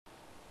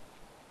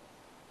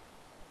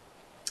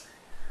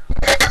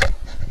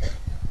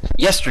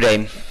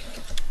Yesterday,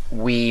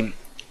 we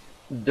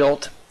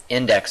built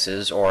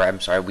indexes, or I'm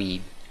sorry,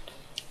 we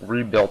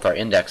rebuilt our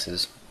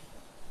indexes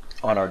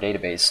on our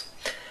database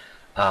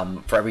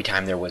for every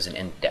time there was an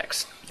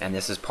index, and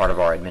this is part of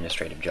our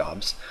administrative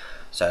jobs.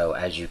 So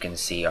as you can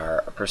see,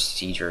 our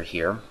procedure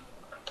here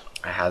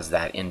has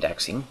that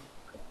indexing.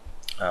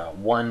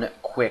 One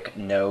quick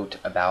note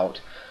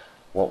about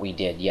what we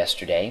did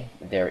yesterday: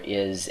 there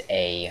is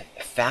a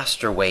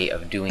faster way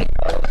of doing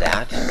all of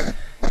that,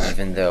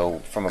 even though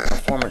from a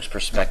performance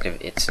perspective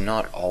it's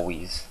not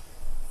always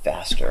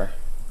faster,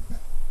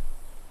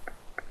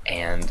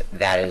 and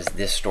that is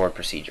this stored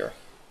procedure.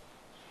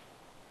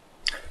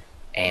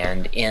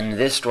 And in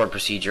this stored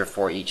procedure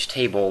for each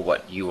table,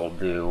 what you will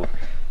do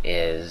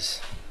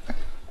is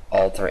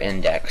alter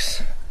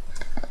index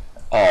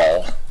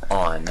all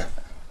on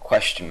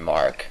question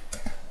mark,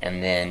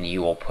 and then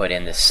you will put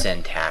in the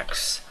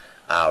syntax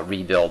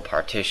rebuild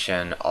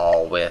partition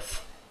all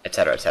with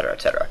etc, etc,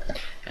 etc,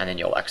 and then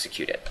you'll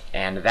execute it.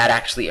 And that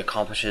actually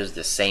accomplishes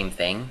the same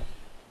thing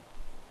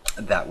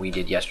that we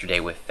did yesterday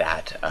with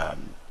that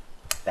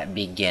that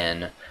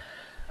begin,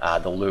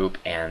 the loop,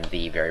 and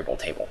the variable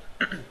table.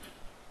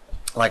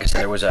 Like I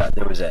said,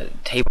 there was a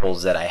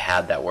tables that I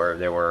had that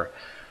were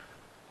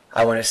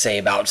I want to say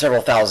about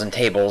several thousand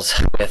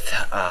tables with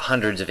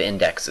hundreds of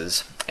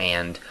indexes,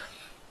 and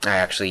I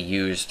actually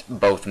used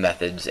both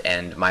methods,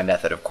 and my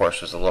method of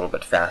course was a little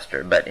bit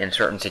faster, but in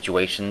certain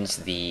situations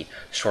the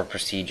stored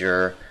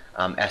procedure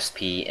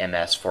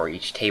SPMS for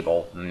each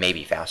table may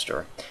be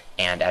faster,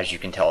 and as you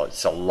can tell,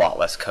 it's a lot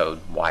less code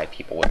why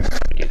people would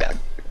do that.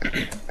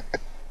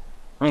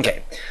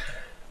 Okay.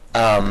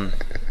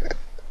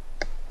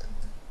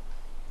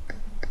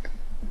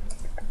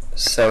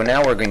 So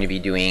now we're going to be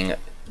doing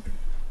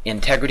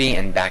integrity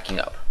and backing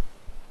up.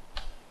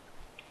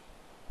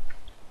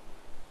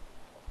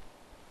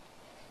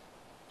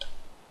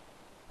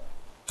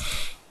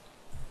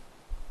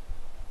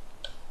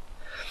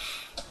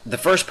 The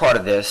first part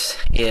of this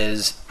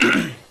is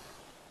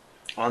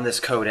on this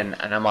code, and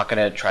I'm not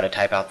going to try to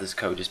type out this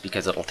code just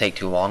because it'll take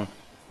too long,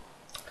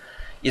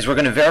 is we're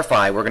going to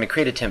verify, we're going to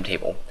create a temp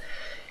table.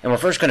 And we're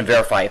first going to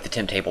verify if the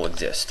temp table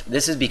exists.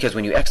 This is because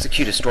when you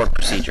execute a stored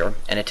procedure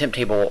and a temp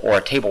table or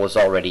a table is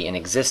already in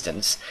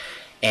existence,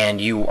 and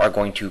you are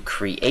going to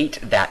create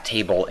that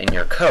table in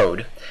your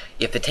code,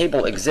 if the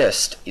table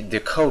exists,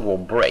 the code will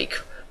break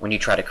when you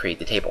try to create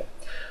the table.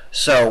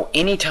 So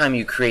anytime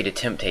you create a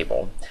temp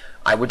table,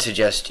 I would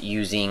suggest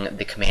using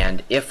the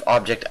command if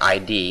object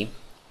ID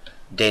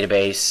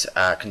database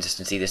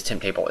consistency, this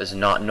temp table is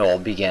not null,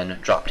 begin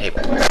drop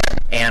table.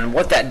 And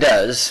what that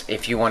does,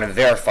 if you want to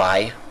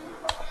verify,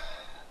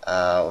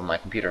 my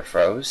computer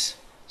froze,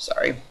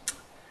 sorry.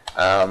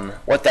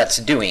 What that's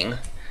doing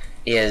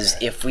is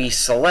if we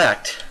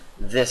select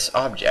this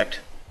object,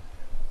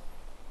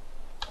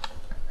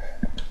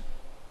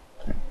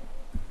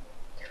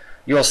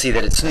 you'll see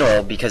that it's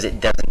null because it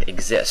doesn't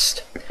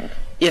exist.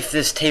 If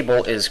this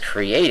table is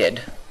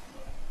created,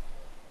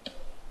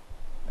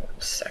 1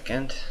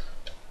 second,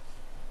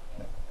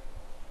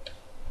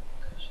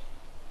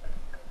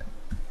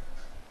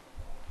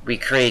 we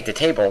create the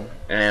table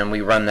and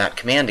we run that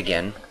command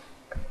again.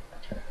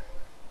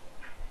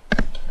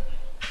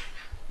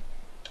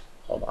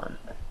 Hold on.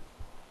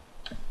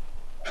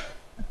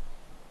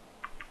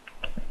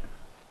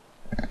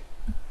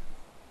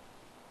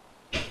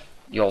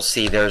 You'll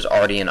see there's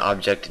already an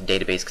object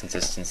database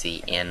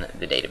consistency in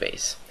the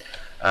database.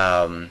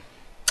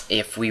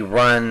 If we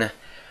were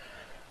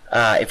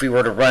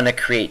to run a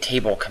create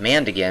table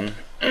command again,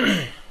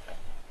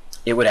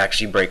 it would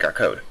actually break our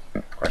code.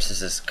 Of course,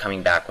 this is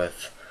coming back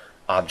with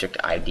object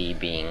ID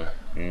being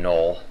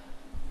null.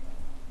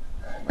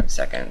 1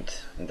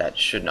 second. That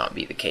should not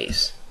be the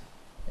case.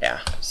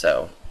 Yeah,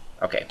 so,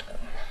 okay.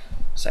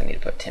 So I need to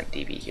put temp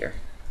DB here.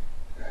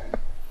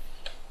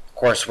 Of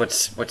course,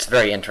 what's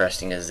very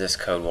interesting is this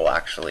code will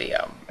actually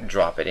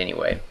drop it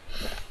anyway.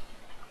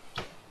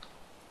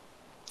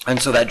 And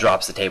so that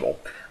drops the table.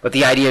 But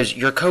the idea is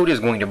your code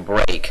is going to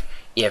break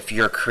if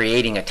you're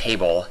creating a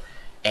table,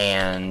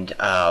 and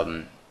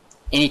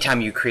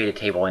anytime you create a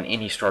table in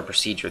any stored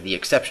procedure, the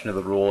exception to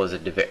the rule is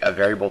a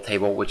variable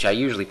table, which I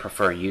usually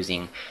prefer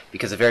using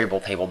because a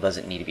variable table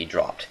doesn't need to be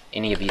dropped.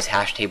 Any of these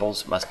hash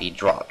tables must be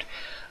dropped.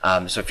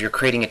 So if you're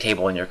creating a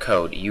table in your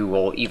code, you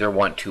will either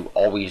want to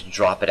always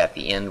drop it at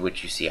the end,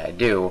 which you see I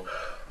do,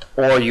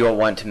 or you'll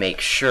want to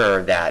make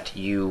sure that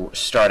you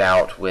start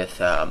out with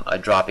a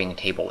dropping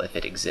table if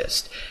it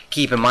exists.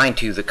 Keep in mind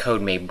too, the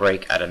code may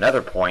break at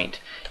another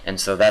point,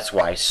 and so that's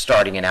why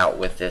starting it out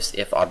with this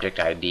if object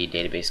ID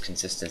database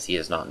consistency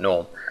is not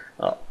null,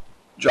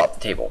 drop the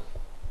table.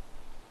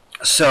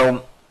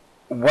 So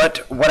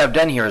what I've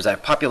done here is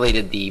I've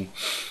populated the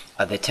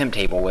temp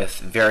table with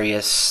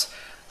various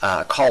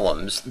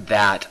columns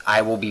that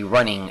I will be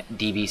running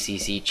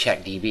dbcc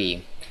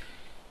CheckDB.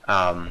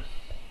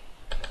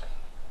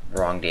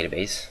 Wrong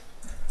database.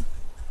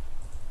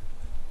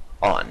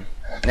 On.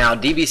 Now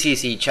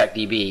dbcc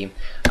CheckDB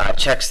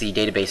checks the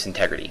database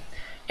integrity,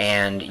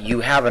 and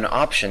you have an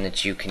option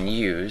that you can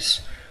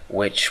use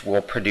which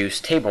will produce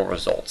table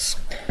results.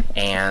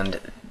 And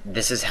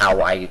this is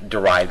how I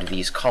derived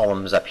these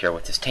columns up here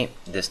with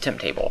this temp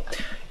table.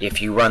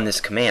 If you run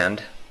this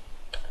command,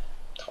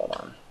 hold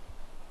on.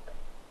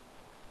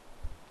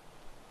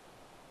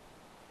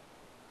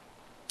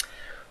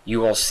 You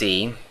will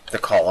see the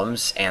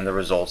columns and the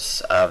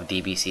results of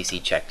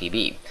dbcc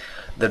CheckDB.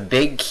 The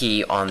big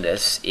key on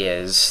this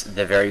is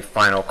the very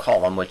final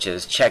column, which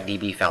is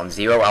CheckDB found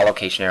 0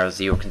 allocation errors,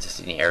 0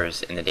 consistency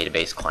errors in the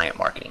database client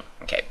marketing.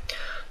 Okay,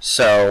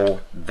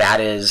 so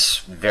that is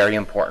very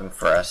important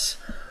for us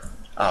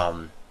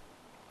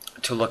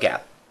to look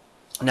at.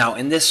 Now,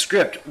 in this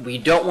script, we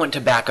don't want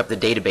to back up the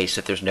database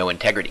if there's no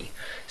integrity.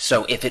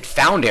 So if it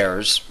found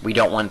errors, we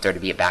don't want there to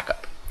be a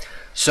backup.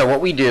 So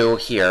what we do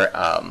here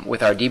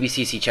with our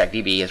dbcc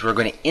CheckDB is we're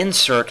going to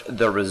insert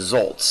the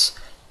results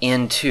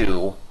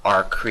into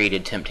our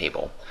created temp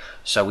table.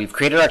 So we've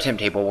created our temp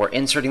table, we're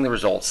inserting the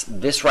results.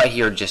 This right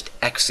here just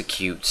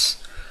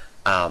executes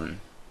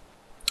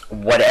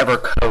whatever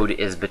code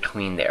is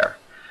between there.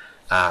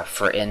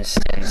 For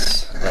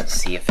instance, let's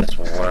see if this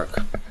will work.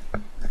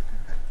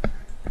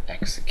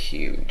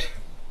 Execute.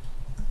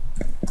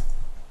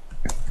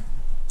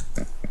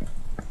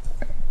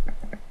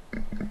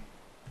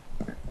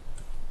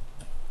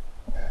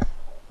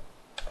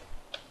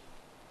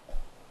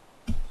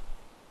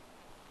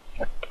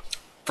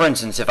 For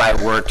instance, if I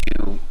were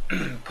to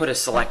put a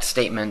select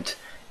statement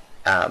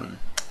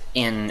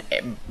in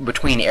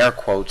between air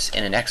quotes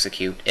in an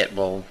execute, it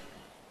will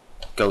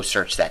go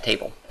search that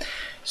table.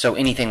 So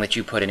anything that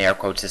you put in air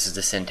quotes, this is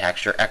the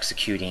syntax, you're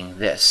executing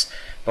this.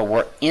 But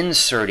we're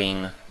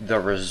inserting the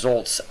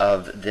results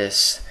of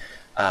this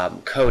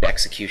code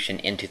execution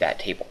into that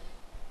table.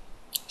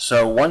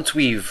 So once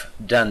we've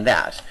done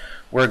that,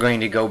 we're going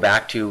to go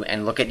back to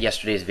and look at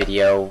yesterday's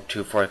video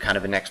for kind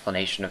of an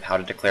explanation of how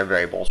to declare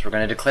variables. We're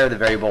going to declare the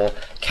variable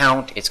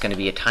count. It's going to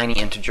be a tiny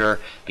integer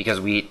because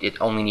it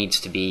only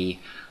needs to be,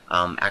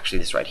 actually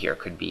this right here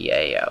could be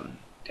a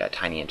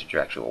tiny integer,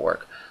 actually will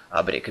work.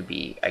 But it could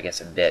be, I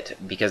guess, a bit,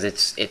 because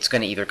it's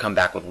going to either come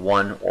back with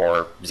 1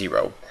 or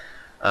 0.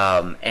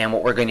 And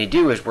what we're going to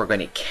do is we're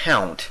going to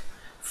count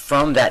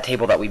from that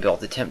table that we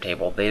built, the temp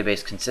table,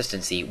 database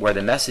consistency, where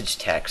the message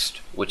text,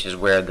 which is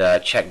where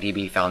the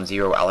CheckDB found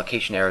 0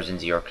 allocation errors and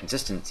 0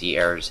 consistency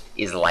errors,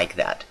 is like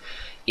that.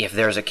 If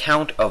there's a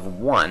count of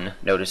 1,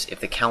 notice if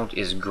the count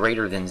is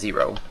greater than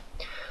 0,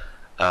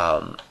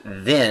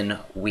 then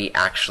we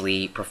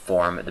actually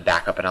perform the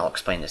backup, and I'll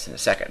explain this in a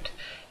second.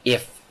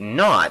 If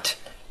not,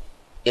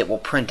 it will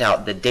print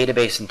out the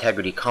database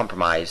integrity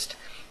compromised,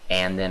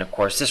 and then of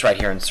course this right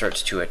here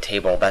inserts to a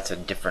table. That's a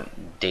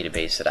different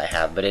database that I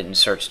have, but it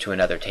inserts to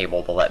another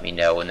table to let me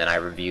know, and then I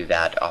review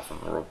that off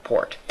of a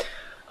report.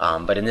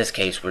 But in this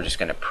case, we're just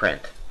going to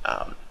print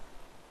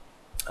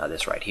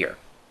this right here.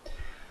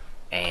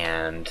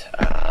 And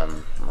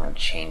I'm going to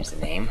change the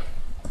name.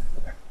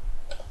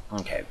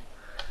 Okay.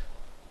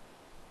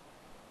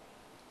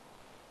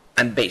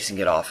 I'm basing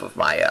it off of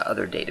my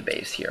other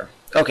database here.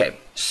 Okay,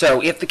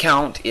 so if the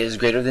count is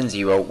greater than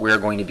 0, we're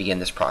going to begin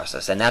this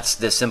process, and that's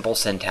the simple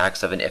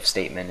syntax of an if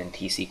statement in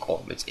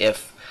TSQL. It's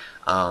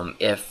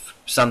if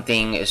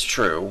something is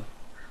true,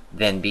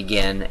 then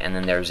begin, and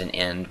then there's an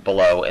end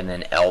below, and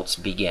then else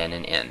begin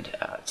and end.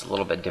 It's a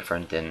little bit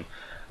different than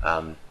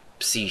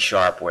C#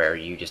 where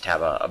you just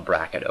have a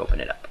bracket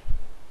open it up.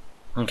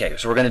 Okay,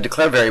 so we're going to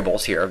declare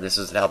variables here. This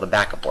is how the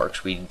backup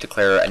works. We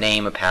declare a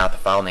name, a path, a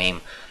file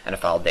name, and a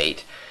file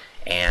date.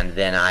 And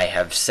then I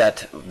have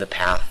set the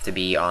path to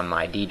be on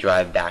my D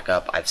drive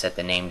backup. I've set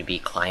the name to be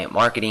client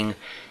marketing,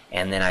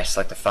 and then I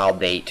select the file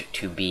date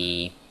to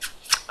be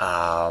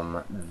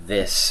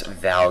this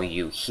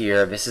value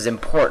here. This is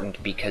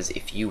important because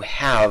if you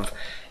have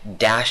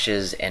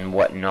dashes and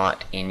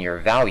whatnot in your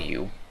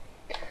value,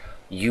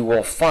 you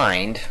will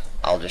find,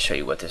 I'll just show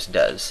you what this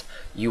does,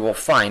 you will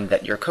find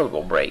that your code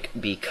will break,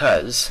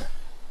 because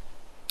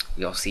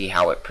you'll see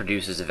how it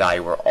produces a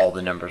value where all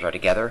the numbers are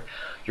together.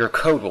 Your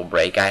code will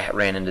break. I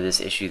ran into this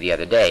issue the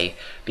other day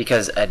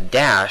because a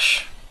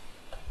dash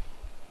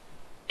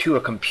to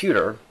a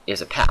computer is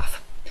a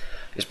path,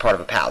 is part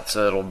of a path,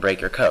 so it'll break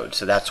your code.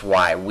 So that's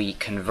why we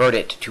convert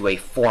it to a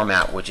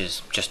format which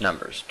is just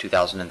numbers,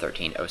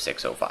 2013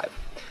 06 05.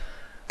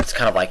 It's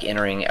kind of like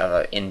entering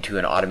into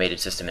an automated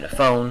system in a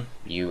phone.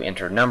 You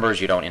enter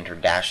numbers, you don't enter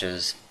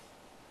dashes,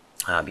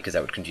 because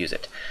that would confuse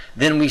it.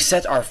 Then we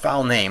set our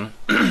file name,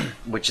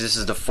 which this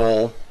is the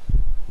full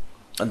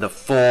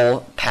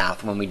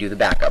path when we do the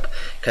backup,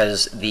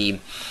 because the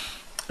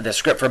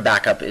script for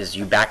backup is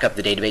you back up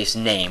the database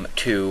name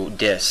to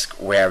disk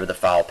wherever the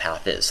file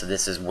path is. So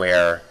this is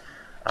where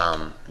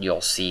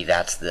you'll see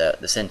that's the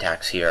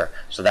syntax here.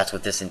 So that's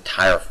what this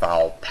entire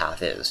file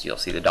path is. You'll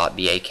see the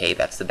 .bak,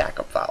 that's the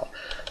backup file.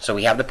 So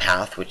we have the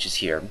path, which is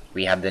here.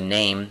 We have the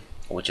name,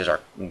 which is our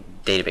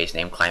database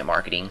name, client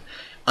marketing,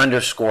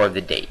 underscore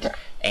the date.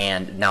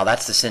 And now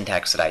that's the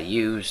syntax that I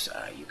use.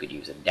 You could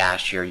use a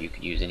dash here, you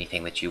could use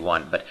anything that you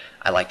want, but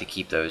I like to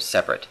keep those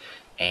separate.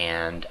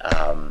 And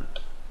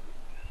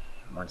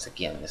once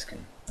again, this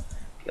can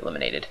be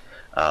eliminated.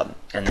 And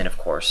then of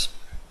course,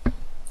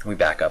 we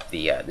back up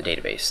the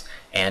database.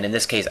 And in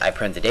this case, I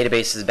print the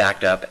database is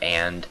backed up,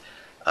 and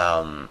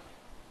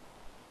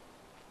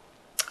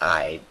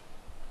I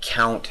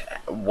count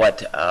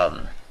what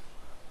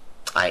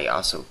I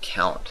also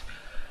count,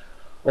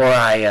 or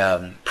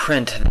I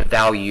print the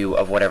value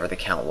of whatever the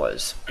count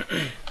was,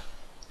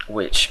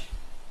 which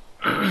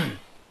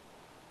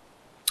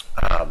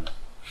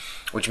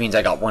means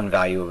I got one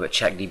value of a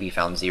CheckDB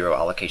found 0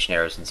 allocation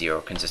errors and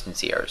 0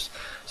 consistency errors.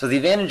 So the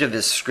advantage of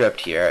this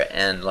script here,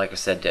 and like I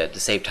said, to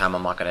save time,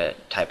 I'm not going to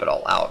type it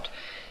all out,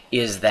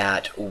 is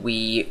that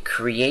we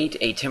create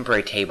a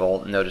temporary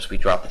table. Notice we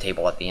drop the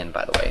table at the end,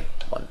 by the way.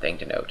 One thing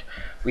to note.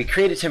 We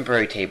create a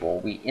temporary table.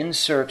 We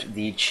insert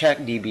the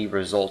CheckDB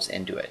results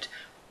into it.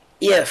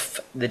 If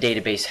the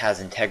database has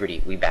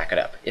integrity, we back it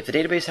up. If the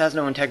database has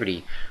no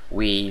integrity,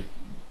 we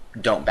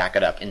don't back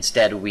it up.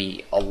 Instead,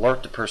 we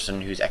alert the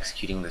person who's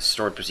executing the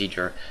stored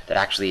procedure that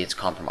actually it's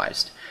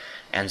compromised.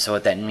 And so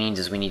what that means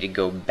is we need to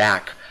go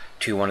back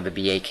to one of the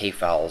BAK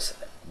files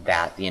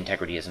that the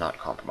integrity is not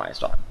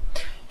compromised on.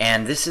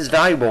 And this is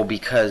valuable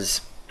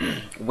because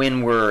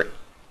when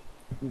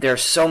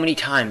there's so many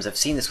times I've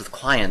seen this with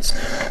clients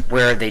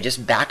where they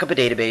just back up a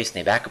database and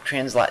they back up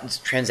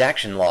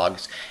transaction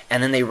logs,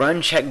 and then they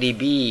run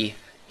CheckDB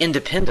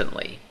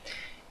independently.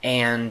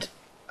 And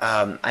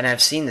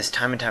I've seen this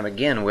time and time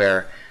again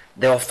where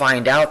they'll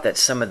find out that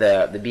some of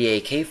the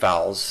BAK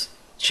files,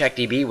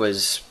 CheckDB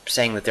was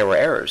saying that there were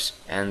errors,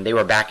 and they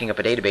were backing up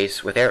a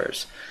database with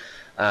errors.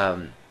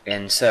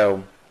 And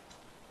so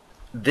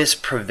this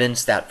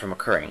prevents that from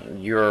occurring.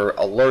 You're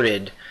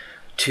alerted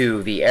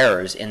to the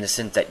errors in the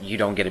sense that you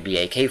don't get a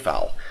BAK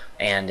file,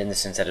 and in the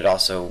sense that it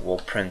also will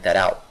print that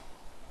out.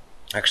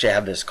 Actually, I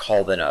have this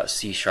called in a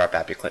C#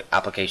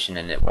 application,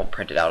 and it won't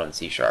print it out in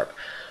C#.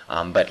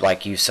 But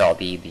like you saw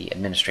the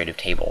administrative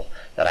table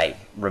that I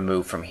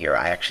removed from here,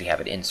 I actually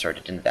have it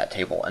inserted into that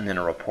table, and then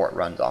a report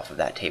runs off of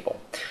that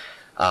table.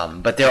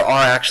 But there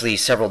are actually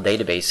several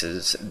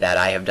databases that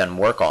I have done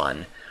work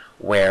on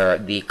where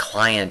the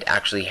client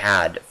actually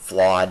had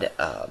flawed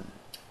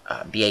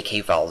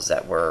BAK files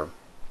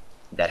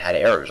that had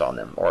errors on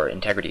them, or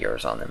integrity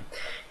errors on them.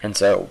 And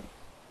so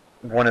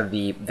one of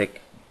the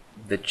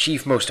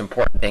chief most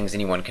important things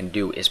anyone can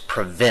do is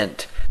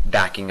prevent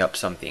backing up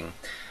something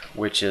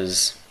which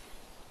is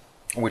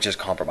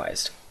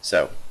compromised.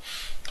 So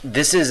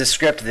this is a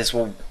script.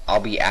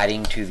 I'll be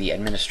adding to the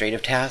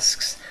administrative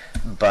tasks,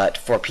 but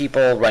for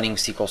people running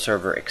SQL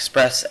Server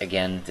Express,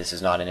 again, this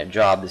is not in a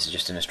job, this is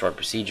just in a stored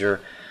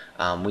procedure.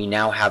 We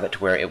now have it to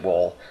where it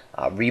will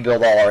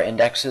rebuild all our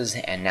indexes,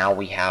 and now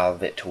we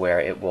have it to where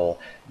it will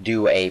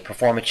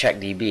perform a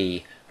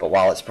CheckDB, but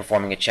while it's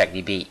performing a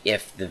CheckDB,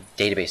 if the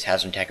database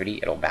has integrity,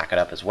 it'll back it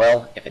up as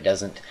well. If it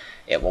doesn't,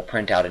 it will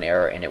print out an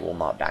error and it will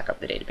not back up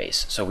the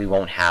database. So we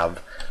won't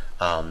have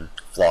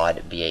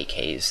flawed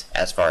BAKs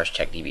as far as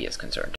CheckDB is concerned.